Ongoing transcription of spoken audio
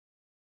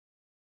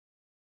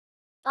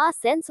Our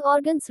sense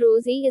organs.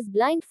 Rosie is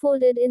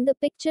blindfolded in the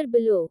picture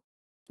below.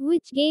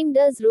 Which game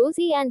does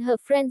Rosie and her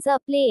friends are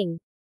playing?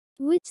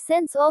 Which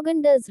sense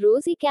organ does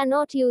Rosie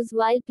cannot use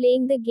while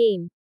playing the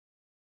game?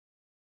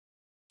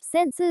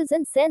 Senses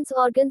and sense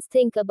organs.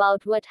 Think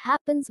about what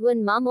happens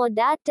when mom or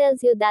dad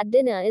tells you that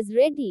dinner is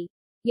ready.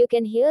 You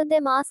can hear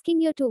them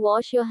asking you to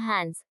wash your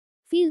hands.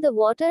 Feel the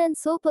water and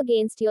soap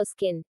against your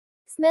skin.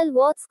 Smell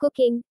what's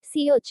cooking,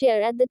 see your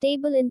chair at the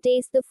table and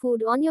taste the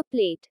food on your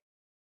plate.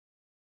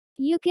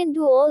 You can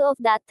do all of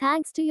that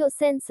thanks to your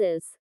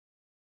senses.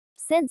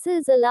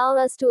 Senses allow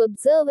us to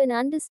observe and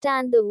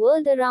understand the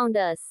world around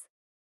us.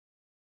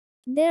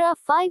 There are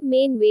 5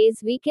 main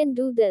ways we can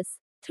do this.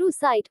 Through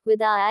sight,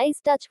 with our eyes;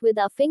 touch, with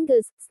our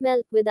fingers;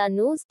 smell, with our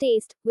nose;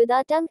 taste, with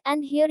our tongue;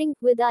 and hearing,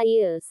 with our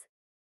ears.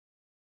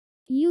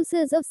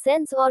 Uses of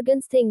sense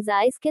organs. Things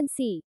eyes can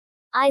see.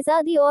 Eyes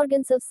are the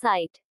organs of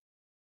sight.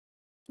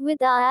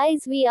 With our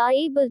eyes we are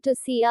able to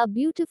see our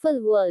beautiful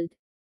world.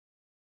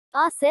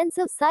 Our sense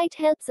of sight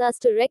helps us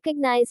to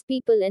recognize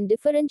people and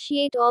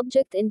differentiate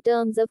objects in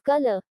terms of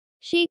color,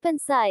 shape and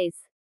size.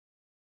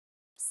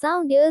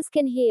 Sound. Ears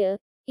can hear.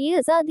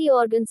 Ears are the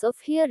organs of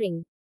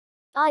hearing.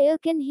 Our ear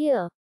can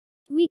hear.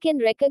 We can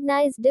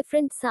recognize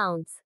different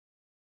sounds.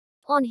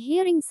 On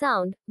hearing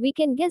sound, we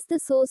can guess the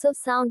source of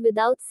sound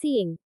without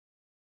seeing.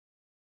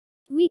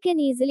 We can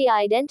easily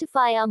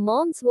identify our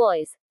mom's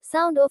voice,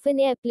 sound of an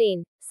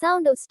airplane,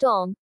 sound of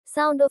storm,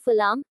 sound of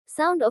alarm,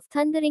 sound of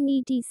thundering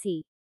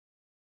etc.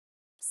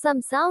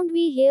 Some sound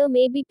we hear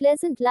may be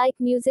pleasant like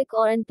music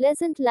or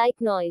unpleasant like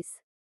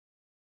noise.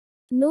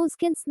 Nose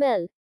can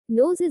smell.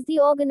 Nose is the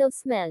organ of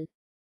smell.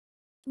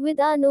 With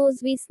our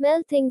nose we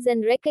smell things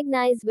and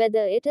recognize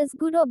whether it is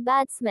good or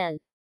bad smell.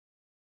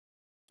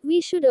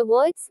 We should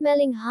avoid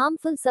smelling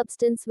harmful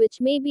substance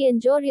which may be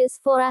injurious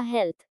for our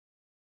health.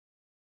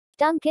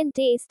 Tongue can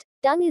taste.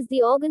 Tongue is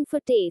the organ for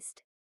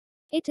taste.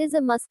 It is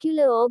a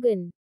muscular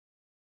organ.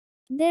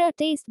 There are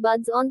taste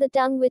buds on the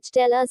tongue which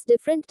tell us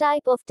different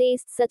type of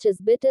tastes such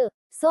as bitter,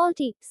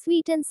 salty,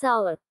 sweet and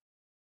sour.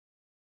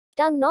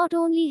 Tongue not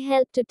only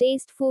help to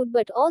taste food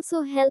but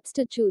also helps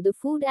to chew the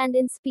food and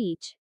in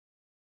speech.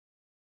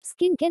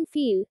 Skin can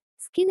feel.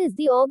 Skin is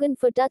the organ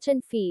for touch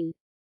and feel.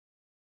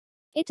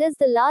 It is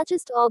the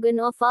largest organ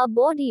of our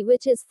body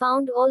which is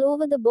found all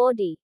over the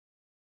body.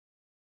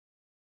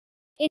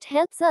 It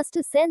helps us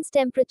to sense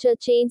temperature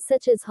change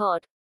such as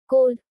hot,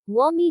 cold,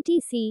 warm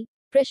etc.,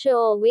 pressure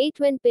or weight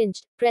when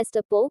pinched, pressed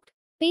or poked,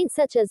 pain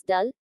such as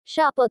dull,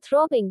 sharp or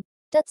throbbing,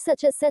 touch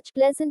such as such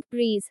pleasant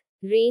breeze,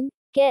 rain,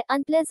 care,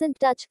 unpleasant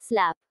touch,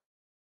 slap.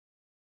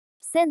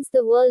 Sense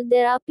the world.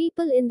 There are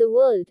people in the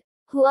world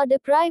who are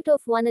deprived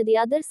of one or the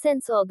other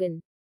sense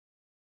organ.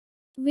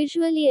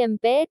 Visually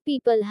impaired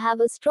people have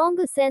a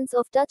stronger sense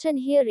of touch and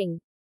hearing.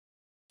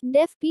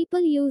 Deaf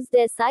people use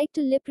their sight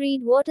to lip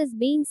read what is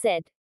being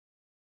said.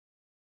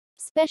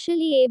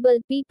 Specially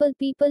abled people,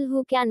 people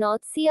who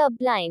cannot see, are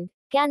blind,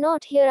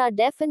 cannot hear, are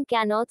deaf and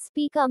cannot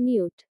speak, are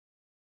mute.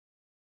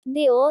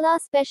 They all are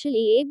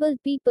specially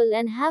abled people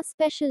and have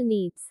special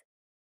needs.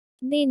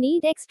 They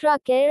need extra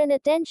care and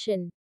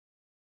attention.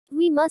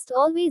 We must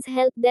always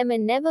help them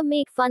and never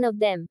make fun of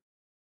them.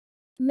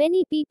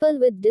 Many people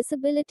with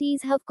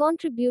disabilities have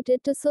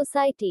contributed to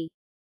society.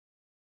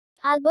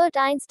 Albert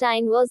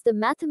Einstein was the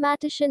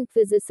mathematician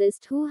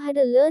physicist who had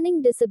a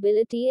learning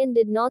disability and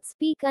did not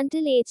speak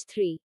until age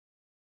 3.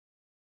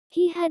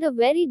 He had a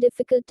very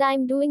difficult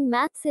time doing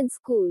maths in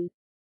school.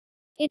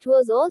 It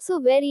was also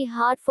very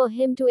hard for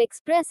him to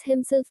express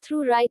himself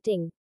through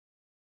writing.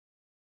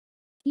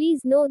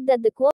 Please note that the